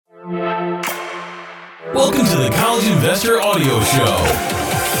Welcome to the College Investor Audio Show,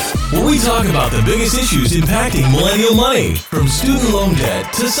 where we talk about the biggest issues impacting millennial money, from student loan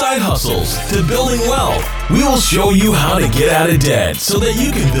debt to side hustles to building wealth. We will show you how to get out of debt so that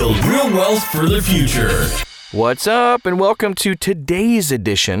you can build real wealth for the future. What's up, and welcome to today's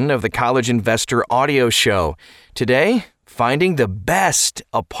edition of the College Investor Audio Show. Today, finding the best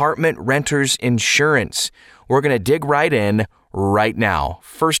apartment renter's insurance. We're going to dig right in right now.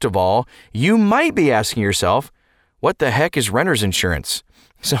 First of all, you might be asking yourself, what the heck is renter's insurance?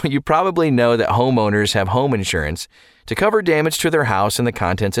 So you probably know that homeowners have home insurance to cover damage to their house and the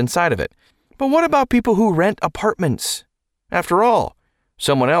contents inside of it. But what about people who rent apartments? After all,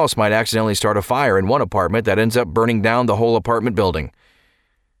 someone else might accidentally start a fire in one apartment that ends up burning down the whole apartment building.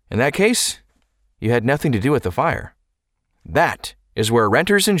 In that case, you had nothing to do with the fire. That is where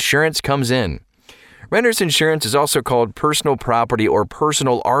renter's insurance comes in. Renter's insurance is also called personal property or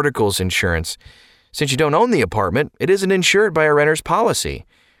personal articles insurance. Since you don't own the apartment, it isn't insured by a renter's policy.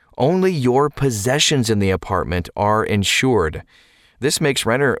 Only your possessions in the apartment are insured. This makes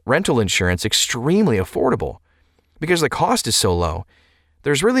rental insurance extremely affordable. Because the cost is so low,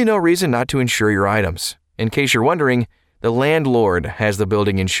 there's really no reason not to insure your items. In case you're wondering, the landlord has the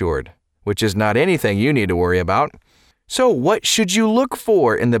building insured, which is not anything you need to worry about. So what should you look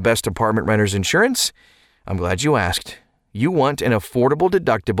for in the best apartment renter's insurance? I'm glad you asked. You want an affordable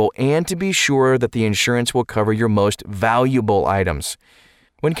deductible and to be sure that the insurance will cover your most valuable items.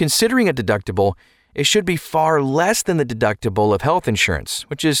 When considering a deductible, it should be far less than the deductible of health insurance,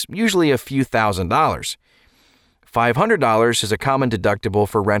 which is usually a few $1,000s. $500 is a common deductible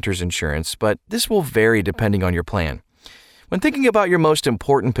for renter's insurance, but this will vary depending on your plan. When thinking about your most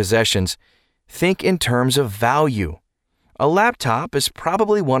important possessions, think in terms of value. A laptop is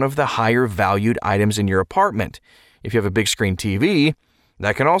probably one of the higher valued items in your apartment. If you have a big screen TV,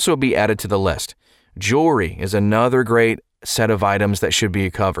 that can also be added to the list. Jewelry is another great set of items that should be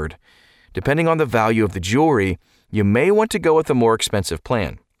covered. Depending on the value of the jewelry, you may want to go with a more expensive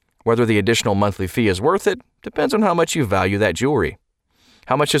plan. Whether the additional monthly fee is worth it depends on how much you value that jewelry.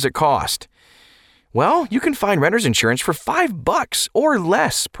 How much does it cost? Well, you can find renter's insurance for $5 or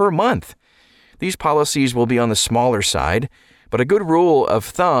less per month. These policies will be on the smaller side, but a good rule of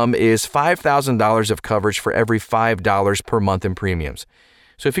thumb is $5,000 of coverage for every $5 per month in premiums.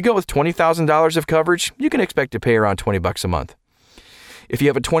 So if you go with $20,000 of coverage, you can expect to pay around $20 a month. If you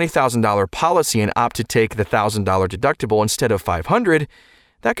have a $20,000 policy and opt to take the $1,000 deductible instead of $500,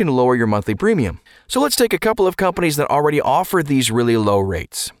 that can lower your monthly premium. So let's take a couple of companies that already offer these really low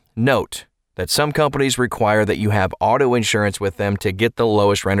rates. Note that some companies require that you have auto insurance with them to get the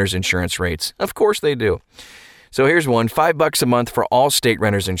lowest renter's insurance rates. Of course they do. So here's one, $5 a month for Allstate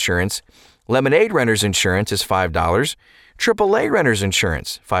renter's insurance. Lemonade renter's insurance is $5. AAA renter's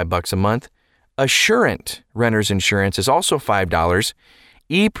insurance, $5 a month. Assurant renter's insurance is also $5.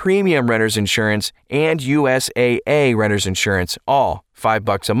 ePremium renter's insurance and USAA renter's insurance, all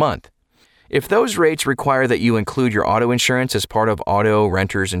 $5 a month. If those rates require that you include your auto insurance as part of auto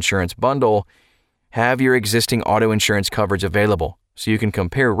renter's insurance bundle, have your existing auto insurance coverage available so you can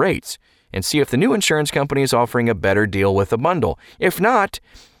compare rates and see if the new insurance company is offering a better deal with the bundle. If not,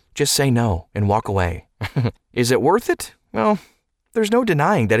 just say no and walk away. Is it worth it? Well, there's no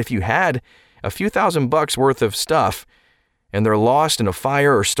denying that if you had a few $1,000s worth of stuff and they're lost in a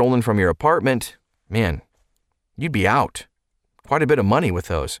fire or stolen from your apartment, man, you'd be out. Quite a bit of money with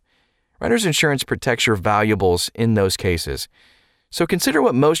those. Renter's insurance protects your valuables in those cases. So consider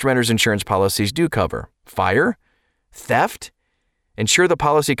what most renter's insurance policies do cover. Fire, theft. Ensure the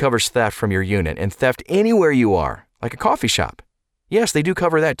policy covers theft from your unit and theft anywhere you are, like a coffee shop. Yes, they do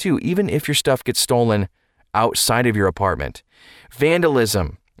cover that too, even if your stuff gets stolen outside of your apartment.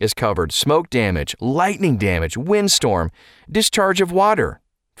 Vandalism is covered. Smoke damage, lightning damage, windstorm, discharge of water.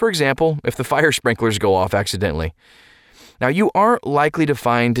 For example, if the fire sprinklers go off accidentally. Now, you aren't likely to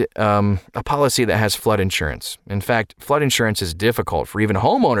find a policy that has flood insurance. In fact, flood insurance is difficult for even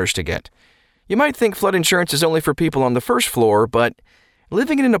homeowners to get. You might think flood insurance is only for people on the first floor, but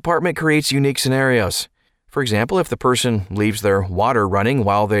living in an apartment creates unique scenarios. For example, if the person leaves their water running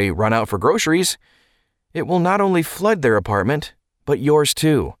while they run out for groceries, it will not only flood their apartment, but yours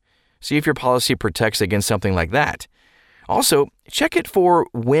too. See if your policy protects against something like that. Also, check it for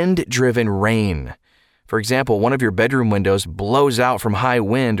wind-driven rain. For example, one of your bedroom windows blows out from high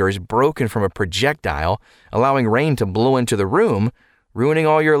wind or is broken from a projectile, allowing rain to blow into the room, ruining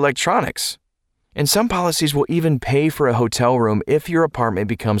all your electronics. And some policies will even pay for a hotel room if your apartment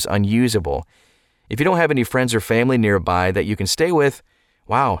becomes unusable. If you don't have any friends or family nearby that you can stay with,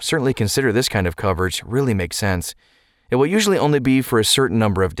 wow, certainly consider this kind of coverage. Really makes sense. It will usually only be for a certain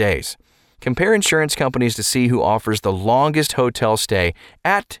number of days. Compare insurance companies to see who offers the longest hotel stay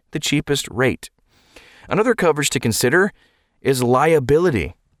at the cheapest rate. Another coverage to consider is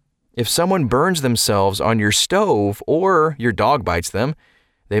liability. If someone burns themselves on your stove or your dog bites them,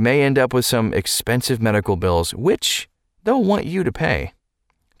 they may end up with some expensive medical bills, which they'll want you to pay.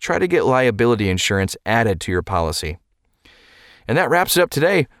 Try to get liability insurance added to your policy. And that wraps it up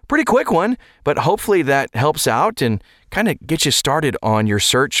today. Pretty quick one, but hopefully that helps out and kind of gets you started on your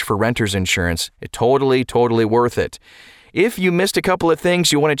search for renter's insurance. It's totally worth it. If you missed a couple of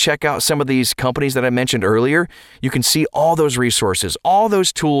things, you want to check out some of these companies that I mentioned earlier, you can see all those resources, all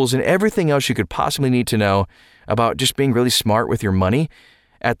those tools, and everything else you could possibly need to know about just being really smart with your money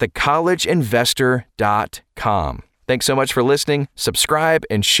at thecollegeinvestor.com. Thanks so much for listening. Subscribe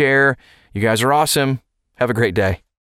and share. You guys are awesome. Have a great day.